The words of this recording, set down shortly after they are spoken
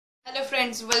Hello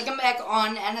friends, welcome back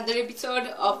on another episode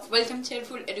of Welcome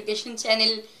Cheerful Education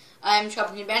channel. I am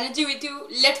Shopni Banerjee with you.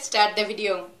 Let's start the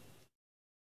video.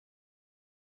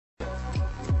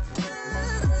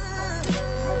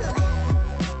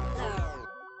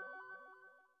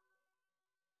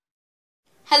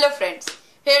 Hello friends,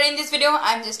 here in this video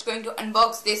I am just going to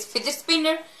unbox this fidget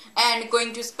spinner and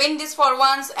going to spin this for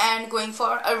once and going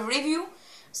for a review.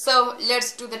 So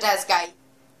let's do the task, guys.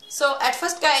 So at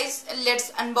first guys,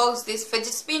 let's unbox this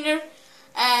fidget spinner,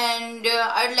 and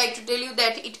I'd like to tell you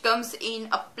that it comes in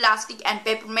a plastic and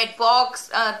paper made box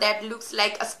that looks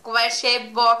like a square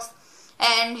shaped box,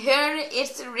 and here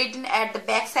it's written at the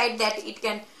back side that it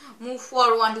can move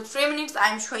for 1 to 3 minutes.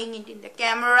 I'm showing it in the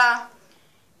camera.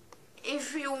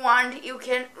 If you want, you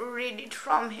can read it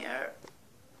from here.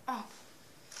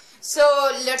 So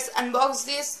let's unbox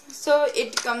this. So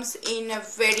it comes in a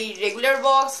very regular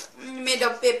box made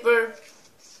of paper,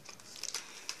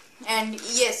 and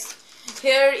yes,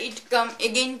 here it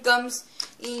comes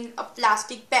in a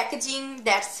plastic packaging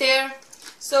that's here.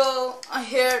 So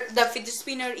here the fidget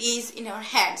spinner is in our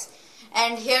hands,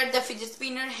 and here the fidget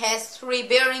spinner has 3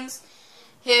 bearings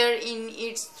here in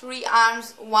its 3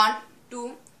 arms, 1,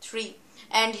 2, 3,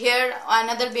 and here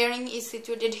another bearing is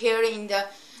situated here in the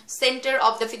center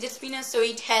of the fidget spinner. So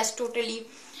it has totally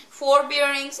 4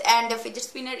 bearings, and the fidget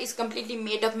spinner is completely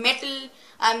made of metal.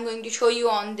 I'm going to show you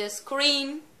on the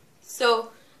screen.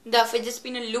 So the fidget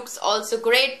spinner looks also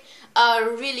great, a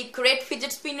really great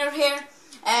fidget spinner here,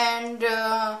 and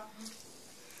the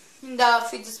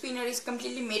fidget spinner is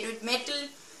completely made with metal.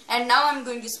 And now I'm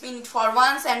going to spin it for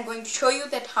once and going to show you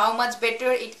that how much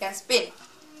better it can spin.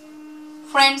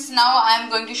 Friends, now I am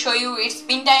going to show you its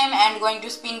spin time and going to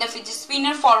spin the fidget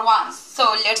spinner for once.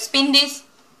 So let's spin this.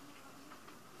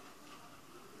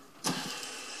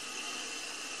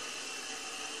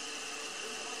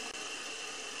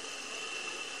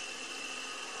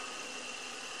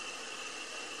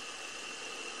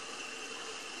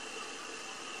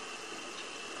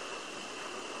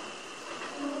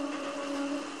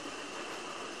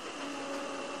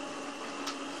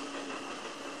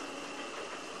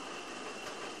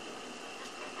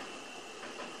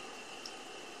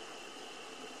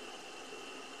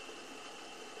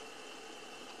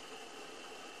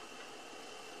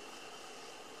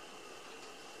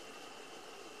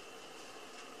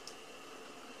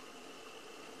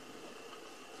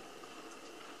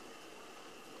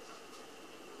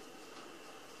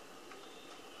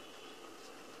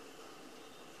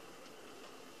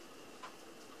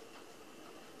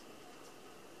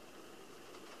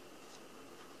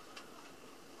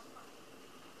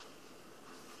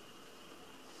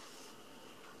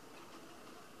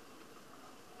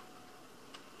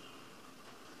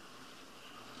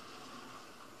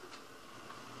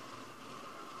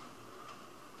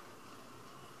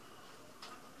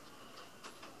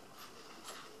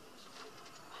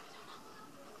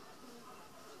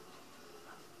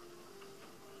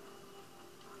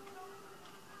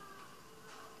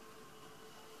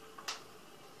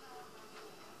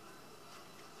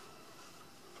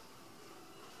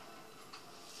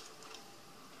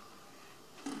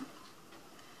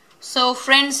 So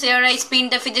friends, here I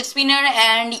spinned the fidget spinner,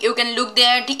 and you can look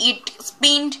that it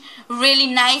spinned really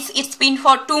nice. It spinned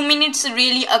for 2 minutes,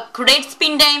 really a great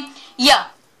spin time. Yeah.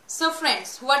 So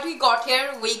friends, what we got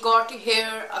here? We got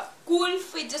here a cool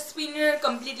fidget spinner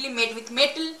completely made with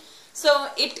metal. So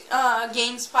it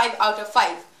gains 5 out of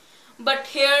 5. But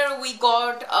here we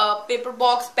got a paper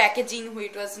box packaging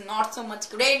which was not so much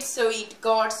great. So it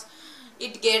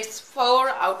gets 4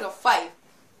 out of 5.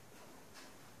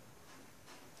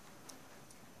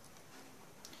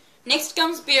 Next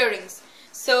comes bearings.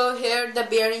 So here the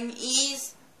bearing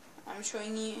is, I'm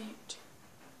showing you it.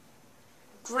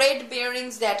 Great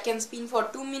bearings that can spin for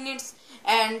 2 minutes,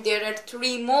 and there are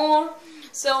 3 more.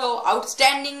 So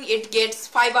outstanding, it gets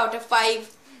 5 out of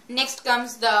 5. Next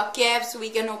comes the caps. We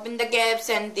can open the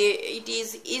caps, and it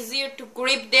is easier to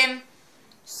grip them.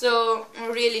 So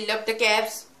really love the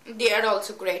caps. They are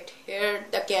also great. Here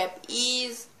the cap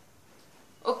is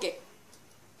okay.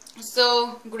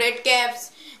 So great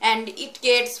caps, and it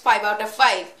gets 5 out of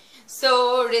 5.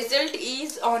 So result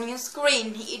is on your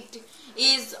screen. It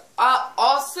is an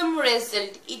awesome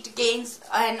result. It gains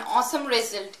an awesome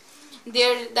result.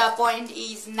 There the point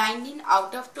is 19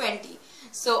 out of 20.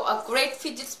 So a great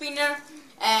fidget spinner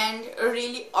and a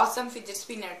really awesome fidget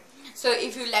spinner. So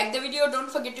if you like the video,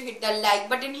 don't forget to hit the like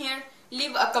button here.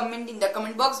 Leave a comment in the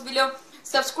comment box below.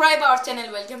 Subscribe our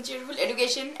channel Welcome Cheerful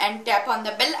Education and tap on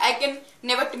the bell icon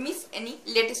never to miss any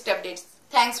latest updates.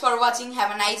 Thanks for watching.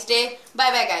 Have a nice day. Bye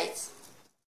bye guys.